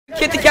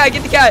Get the cat,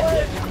 get the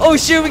cat. Oh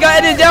shoot, we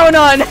got it down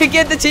on.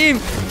 Get the team.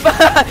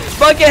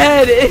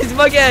 Buckethead, it's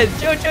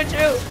Buckethead.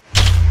 Chill.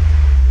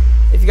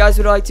 If you guys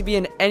would like to be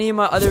in any of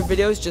my other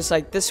videos just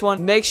like this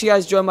one, make sure you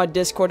guys join my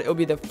Discord. It'll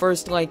be the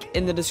first link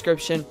in the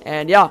description.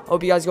 And yeah,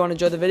 hope you guys go and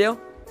enjoy the video.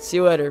 See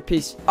you later.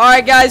 Peace.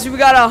 Alright guys, we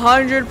got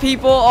 100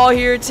 people all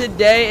here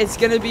today. It's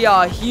gonna be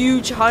a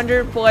huge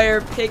 100-player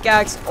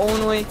pickaxe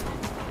only.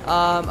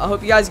 I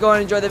hope you guys go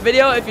and enjoy the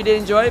video. If you did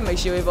enjoy it, make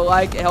sure you leave a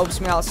like. It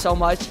helps me out so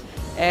much.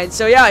 And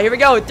so yeah, here we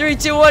go. 3,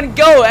 2, 1,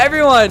 go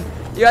everyone.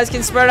 You guys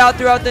can spread out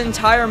throughout the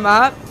entire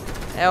map,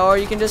 or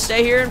you can just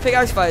stay here and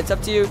pickaxe fight. It's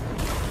up to you.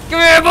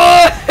 Come here,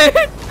 boy.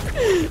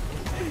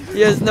 He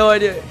has no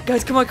idea.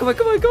 Guys, come on.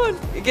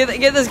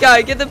 Get this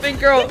guy. Get the pink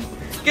girl.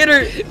 Get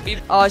her.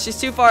 Oh, she's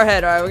too far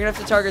ahead. All right, we're gonna have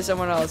to target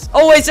someone else.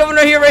 Oh wait, someone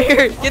right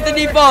here. Get the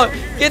deep ball.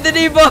 Get the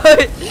deep ball.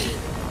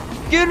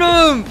 Get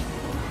him.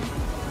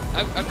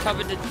 I'm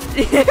coming to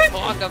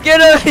block him.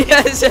 Get him.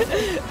 Yes.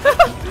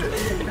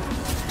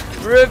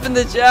 Rip in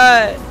the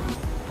chat.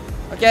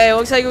 Okay, it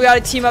looks like we got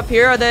a team up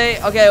here. Are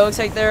they? Okay, it looks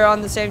like they're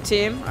on the same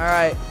team. All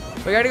right,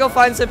 we gotta go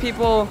find some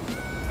people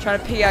trying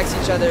to pickaxe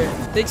each other.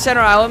 Think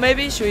center island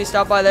maybe. Should we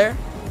stop by there?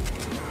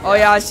 Oh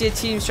yeah, I see a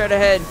team straight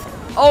ahead.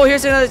 Oh,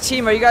 here's another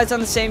team. Are you guys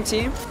on the same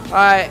team?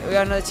 Alright, we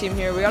got another team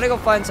here. We gotta go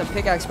find some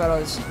pickaxe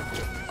battles.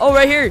 Oh,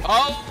 right here.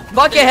 Oh,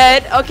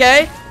 Buckethead.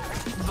 Okay.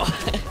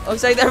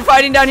 Looks like they're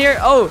fighting down here.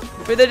 Oh,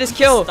 who they just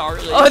killed?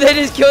 Oh, they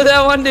just killed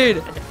that one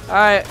dude.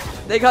 Alright,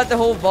 they got the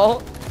whole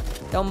vault.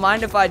 Don't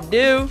mind if I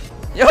do.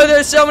 Yo,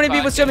 there's so many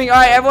people swimming.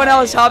 Alright, everyone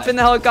else hop in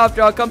the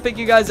helicopter. I'll come pick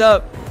you guys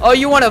up. Oh,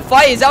 you want to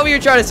fight? Is that what you're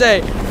trying to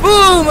say?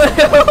 Boom!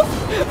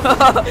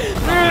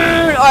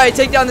 Alright,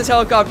 take down this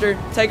helicopter.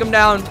 Take him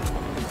down.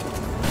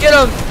 Get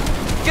him!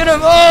 Get him!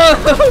 Oh!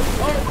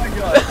 Oh my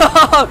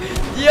god!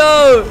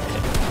 Yo!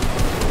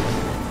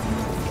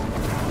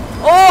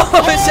 Oh!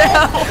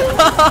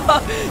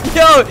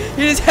 Yo!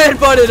 He just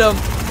headbutted him!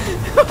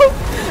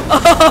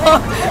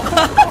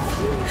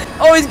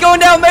 Oh, he's going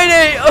down,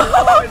 mayday!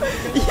 Oh,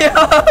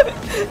 yeah!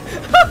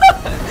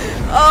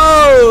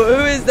 Oh,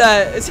 who is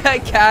that? Is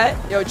that Cat?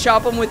 Yo,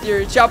 chop him with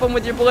your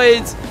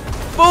blades.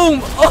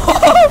 Boom!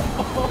 Oh!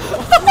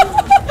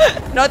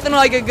 Nothing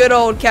like a good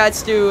old cat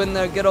stew in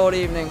the good old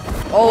evening.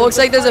 Oh, looks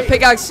like there's a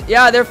pickaxe.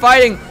 Yeah, they're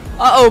fighting.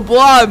 Uh-oh,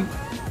 Blob.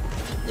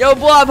 Yo,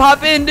 Blob,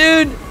 hop in,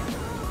 dude.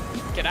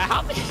 Can I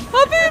hop in?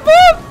 Hop in,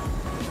 Blob.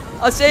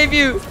 I'll save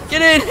you.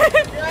 Get in.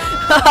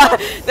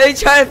 They're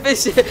trying to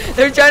fish.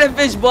 They're trying to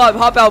fish Blob.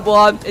 Hop out,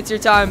 Blob. It's your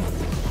time.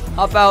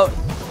 Hop out.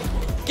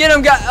 Get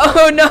him, guys.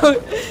 Oh, no.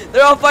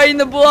 They're all fighting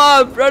the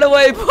Blob. Run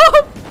away,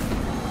 Blob.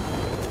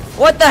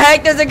 What the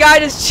heck? There's a guy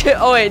just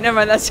oh, wait. Never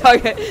mind. That's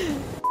okay.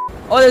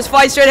 Oh, there's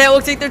fight straight ahead.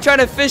 Looks like they're trying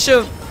to fish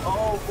him.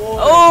 Oh, boy.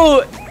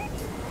 Oh.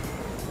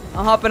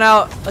 I'm hopping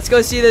out. Let's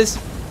go see this.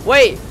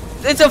 Wait.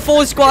 It's a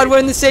full squad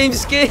wearing the same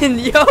skin.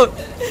 Yo.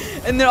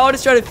 And they're all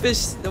just trying to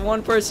fish the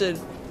one person.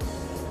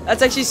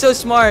 That's actually so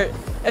smart.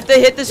 If they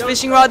hit this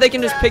fishing rod, they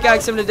can just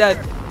pickaxe him to death.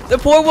 The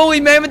poor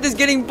woolly mammoth is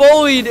getting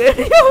bullied.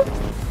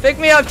 Pick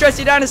me up,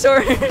 trusty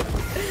dinosaur.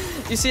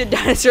 You see a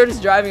dinosaur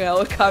just driving a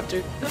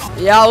helicopter.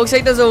 Yeah, it looks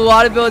like there's a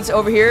lot of builds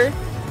over here.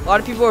 A lot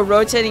of people are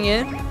rotating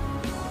in.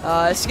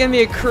 This is gonna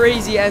be a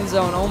crazy end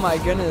zone. Oh my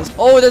goodness.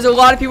 Oh, there's a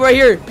lot of people right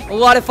here. A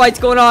lot of fights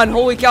going on.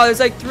 Holy cow, there's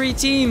like 3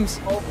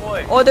 teams. Oh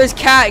boy. Oh, there's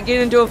Cat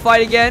getting into a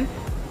fight again.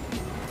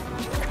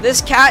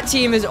 This Cat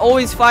team is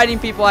always fighting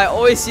people. I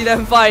always see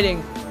them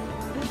fighting.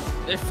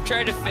 They're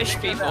trying to fish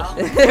people.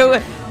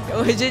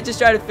 Legit just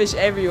try to fish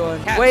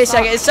everyone. Wait a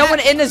second, is someone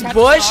in this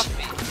bush?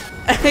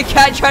 The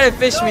cat tried to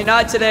fish me,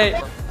 not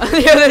today.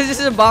 There's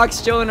just a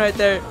box chilling right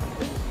there.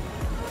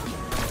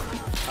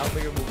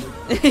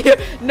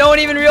 No one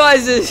even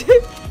realizes.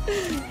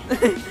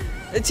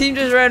 The team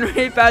just ran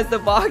right past the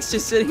box,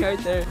 just sitting right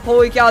there.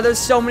 Holy cow, there's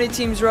so many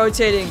teams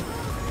rotating.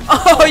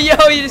 Oh,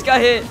 yo, you just got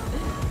hit.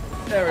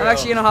 I'm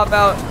actually gonna hop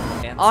out.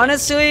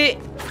 Honestly,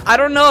 I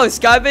don't know.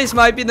 Skybase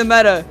might be the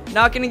meta.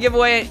 Not gonna give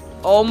away.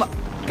 Oh my,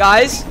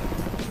 guys,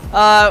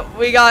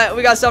 we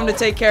got something to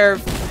take care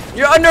of.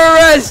 You're under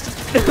arrest.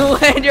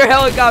 Land your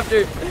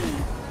helicopter.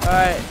 All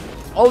right.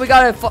 Oh, we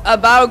got a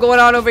battle going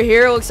on over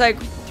here. Looks like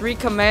 3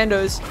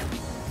 commandos.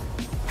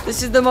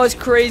 This is the most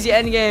crazy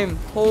end game.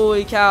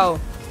 Holy cow.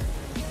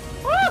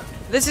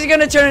 This is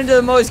gonna turn into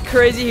the most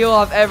crazy heal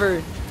off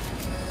ever.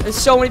 There's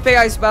so many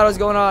pickaxe battles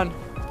going on.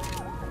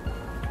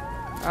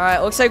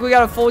 Alright, looks like we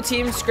got a full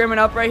team scrimming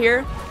up right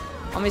here.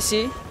 Let me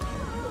see.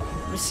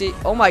 Let me see.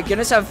 Oh my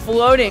goodness, I'm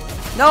floating.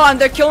 No,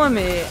 they're killing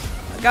me.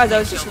 Guys, I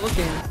was just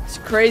looking. It's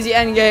a crazy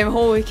end game.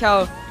 Holy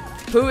cow.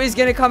 Who is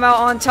gonna come out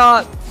on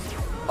top?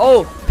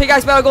 Oh,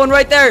 pickaxe battle going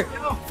right there.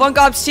 Funk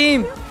Ops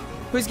team.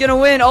 Who's gonna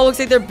win? Oh, looks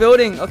like they're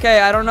building. Okay,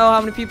 I don't know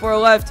how many people are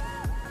left.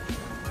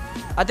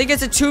 I think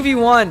it's a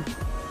 2v1.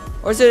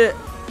 Or is it?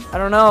 I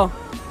don't know.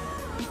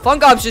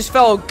 Funk Ops just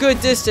fell a good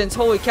distance.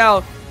 Holy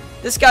cow.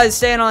 This guy's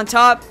staying on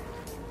top.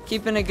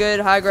 Keeping a good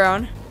high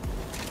ground.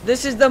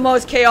 This is the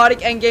most chaotic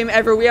endgame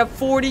ever. We have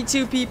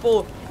 42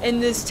 people in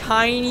this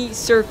tiny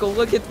circle.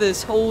 Look at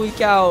this. Holy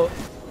cow.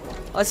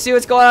 Let's see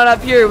what's going on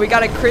up here. We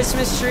got a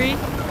Christmas tree.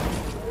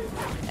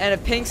 and a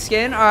pink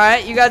skin. All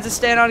right, you guys are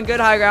staying on good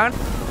high ground.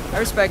 I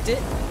respect it.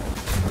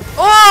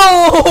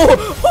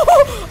 Oh!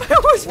 I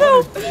almost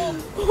fell.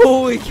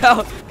 Holy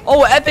cow.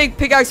 Oh, epic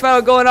pickaxe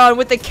battle going on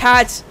with the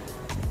cats.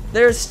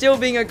 They're still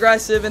being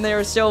aggressive and they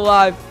are still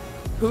alive.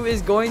 Who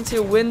is going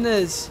to win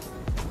this?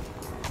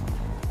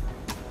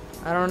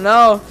 I don't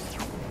know.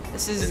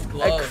 This is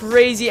a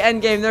crazy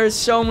end game. There's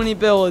so many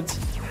builds.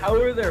 How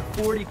are there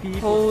 40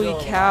 people? Holy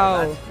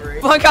cow.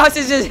 Funkhouse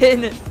is just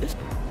hitting it.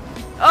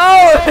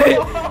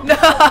 Oh!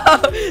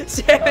 No!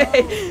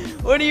 Sammy!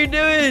 What are you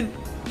doing?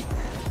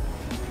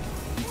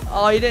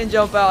 Oh, he didn't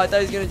jump out. I thought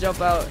he was going to jump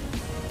out.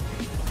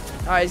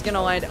 Alright, he's going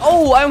to land.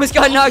 Oh, I almost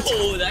got knocked.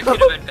 Oh, that could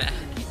have been bad.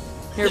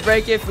 Here,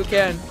 break it if we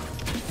can.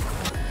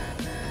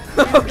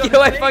 Get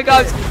away,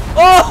 Funkhouse.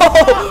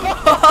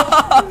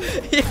 Oh!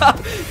 Yeah.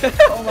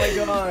 Oh my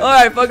god.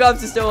 Alright,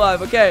 Funkhouse is still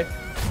alive. Okay.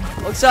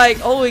 Looks like,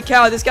 holy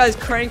cow, this guy's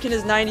cranking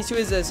his 92.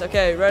 Is this?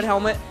 Okay, red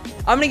helmet.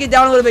 I'm going to get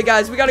down a little bit,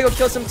 guys. We got to go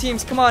kill some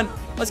teams. Come on.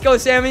 Let's go,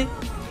 Sammy.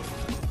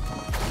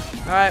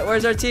 Alright,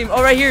 where's our team?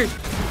 Oh, right here.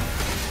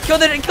 Kill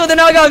the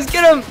knockouts.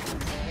 Get him.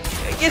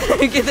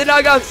 Get the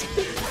knockouts.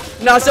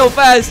 Not so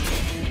fast.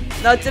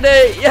 Not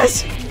today.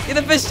 Yes. Get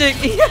the fish stick.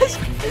 Yes.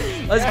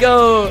 Let's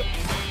go.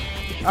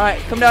 Alright,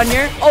 come down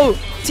here. Oh,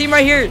 team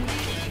right here.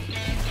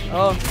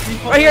 Oh,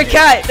 right here,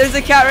 cat. There's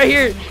a cat right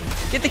here.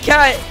 Get the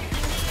cat.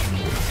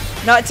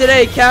 Not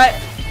today,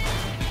 cat.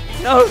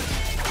 No.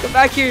 Come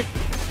back here.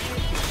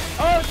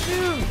 Oh,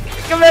 dude.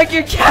 Come back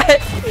here,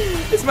 cat.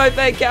 It's my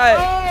pet cat.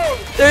 Oh.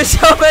 There's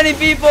so many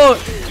people.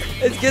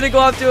 It's gonna go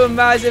up to a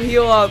massive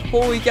heal up.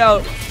 Holy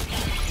cow.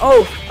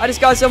 Oh, I just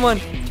got someone.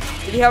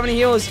 Did he have any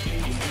heals?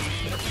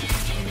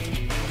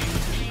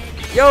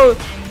 Yo.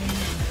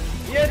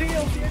 Yeah,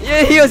 heals.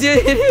 Yeah, heals. Yeah,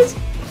 it is.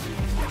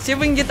 See if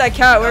we can get that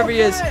cat wherever he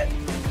is.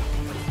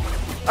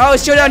 Oh,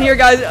 it's showdown here,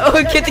 guys.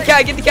 Oh, get the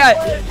cat. Get the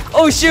cat.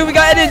 Oh, shoot. We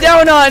got ended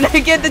down on.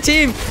 Get the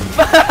team.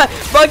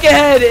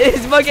 Buckethead.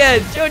 It's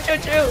Buckethead.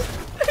 Chill.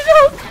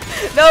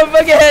 No,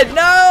 Buckethead.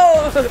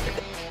 No.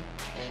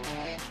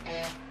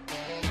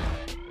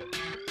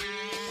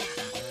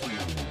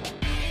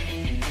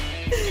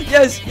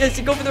 Yes,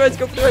 go for the reds,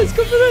 go for the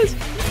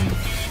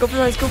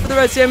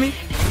reds, Sammy.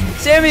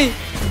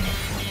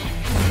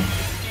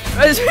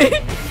 Res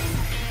me.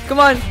 Come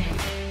on.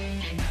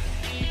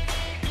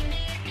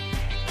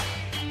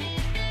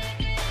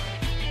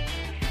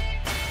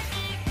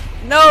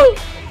 No.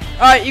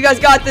 Alright, you guys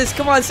got this.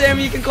 Come on,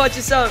 Sammy, you can clutch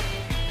this up.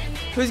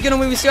 Who's gonna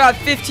win? We still have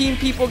 15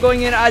 people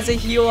going in as a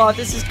heal off.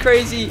 This is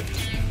crazy.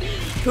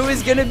 Who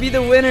is gonna be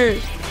the winner?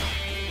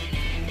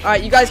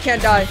 Alright, you guys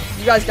can't die.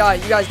 You guys die,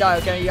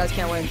 okay? You guys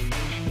can't win.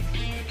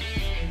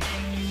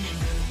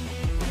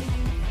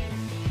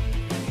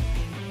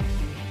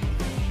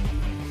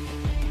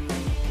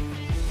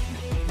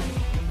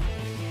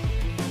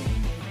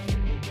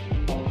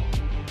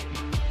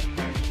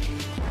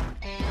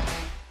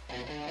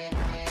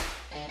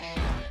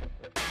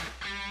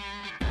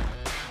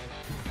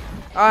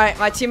 Alright,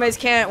 my teammates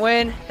can't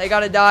win. They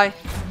gotta die.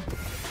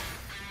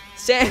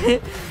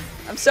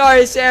 I'm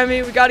sorry,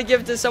 Sammy. We gotta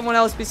give it to someone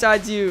else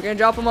besides you. We're gonna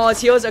drop them all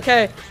as heals.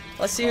 Okay,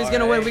 let's see who's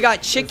gonna win. We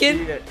got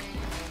chicken.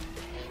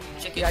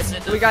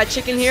 We got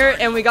chicken here,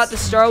 and we got the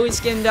Starly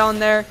skin down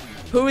there.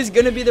 Who is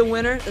gonna be the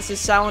winner? This is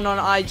Silent on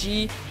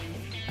IG.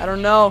 I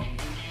don't know.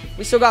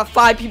 We still got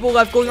 5 people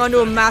left, going on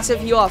to a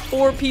massive heal off.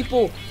 4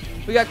 people.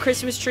 We got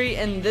Christmas tree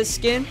and this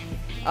skin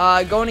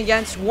going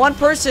against 1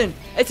 person.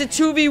 It's a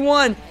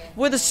 2v1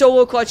 with a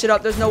solo clutch it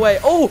up. There's no way.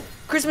 Oh,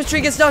 Christmas tree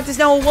gets knocked. It's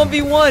now a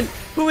 1v1.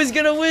 Who is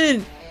gonna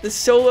win? The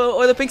solo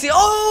or the pixie?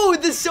 Oh,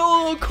 the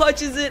solo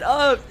clutches it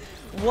up.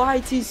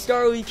 YT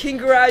Starly,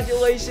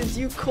 congratulations.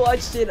 You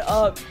clutched it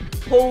up.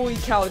 Holy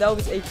cow, that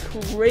was a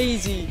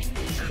crazy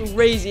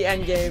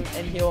end game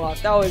and heal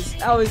off. That was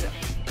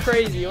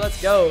crazy.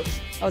 Let's go.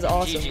 That was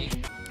awesome.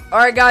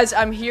 Alright guys,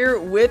 I'm here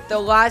with the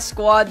last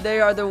squad. They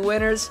are the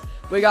winners.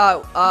 We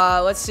got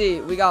let's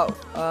see. We got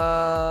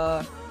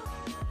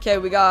okay,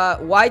 we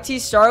got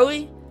YT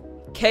Starly,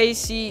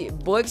 KC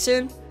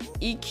Blixen,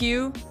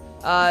 EQ,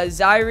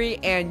 Zyrie,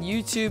 and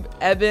YouTube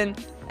Eben.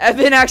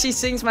 Eben actually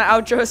sings my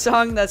outro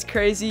song. That's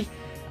crazy.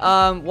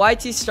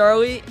 YT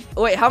Starly.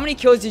 Wait, how many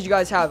kills did you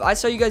guys have? I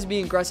saw you guys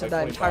being aggressive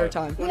that entire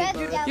time. You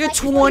had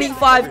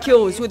 25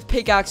 kills with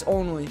pickaxe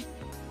only.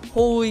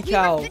 Holy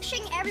cow. We were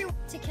fishing everyone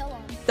to kill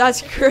him.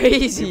 That's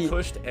crazy. You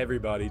pushed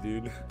everybody,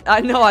 dude.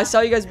 I know. I saw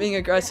you guys being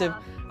aggressive.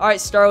 All right,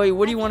 Starly,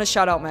 what do you want to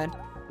shout out, man?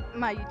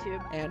 My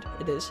YouTube. And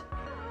it is.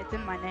 It's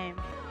in my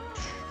name.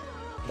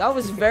 That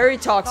was very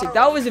toxic.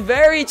 That was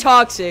very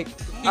toxic.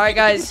 Alright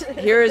guys,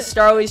 here is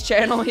Starly's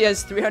channel. He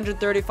has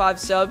 335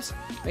 subs.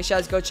 Make sure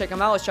you guys go check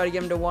him out. Let's try to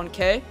get him to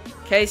 1K.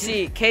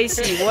 KC,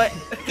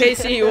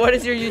 what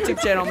is your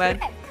YouTube channel, man?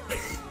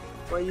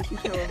 My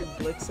YouTube channel is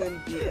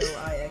Blixen,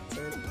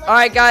 BLIXN.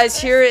 Alright guys,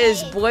 here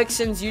is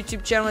Blixen's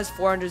YouTube channel. It's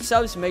 400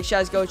 subs. Make sure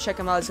you guys go check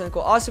him out. It's gonna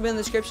also be in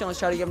the description. Let's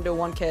try to get him to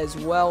 1K as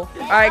well.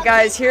 Alright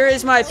guys, here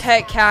is my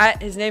pet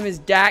cat. His name is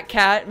Dat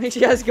Cat. Make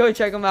sure you guys go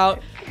check him out.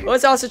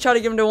 Let's also try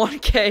to get him to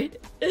 1K.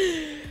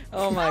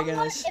 Oh my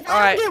goodness. If All I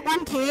right. get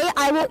 1K,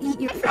 I will eat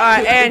your. All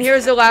right, and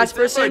here's the last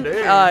It's in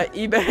person. my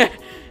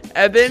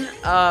Eben.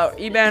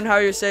 Eben, how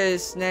you say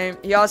his name?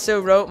 He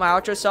also wrote my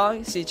outro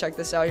song. See, check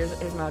this out.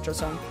 Here's my outro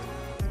song.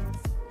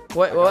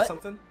 What? I got What?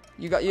 something?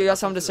 You got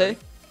something to say?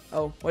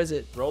 Oh, what is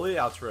it? Roll the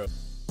outro.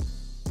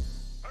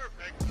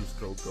 Use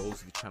code Ghoulz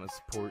if you're trying to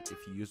support. If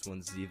you use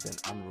 1Z, then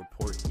I'm a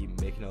report. Keep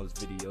making those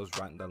videos,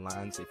 writing the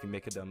lines. If you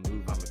make a dumb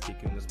move, I'ma kick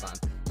you in the spine.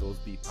 Ghoulz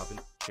be popping,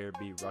 chair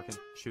be rocking,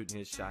 shooting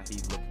his shot, he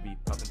look be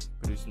popping.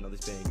 Producing all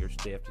these bangers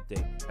day after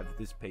day. After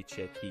this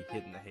paycheck, he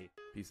hitting the hate.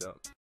 Peace out.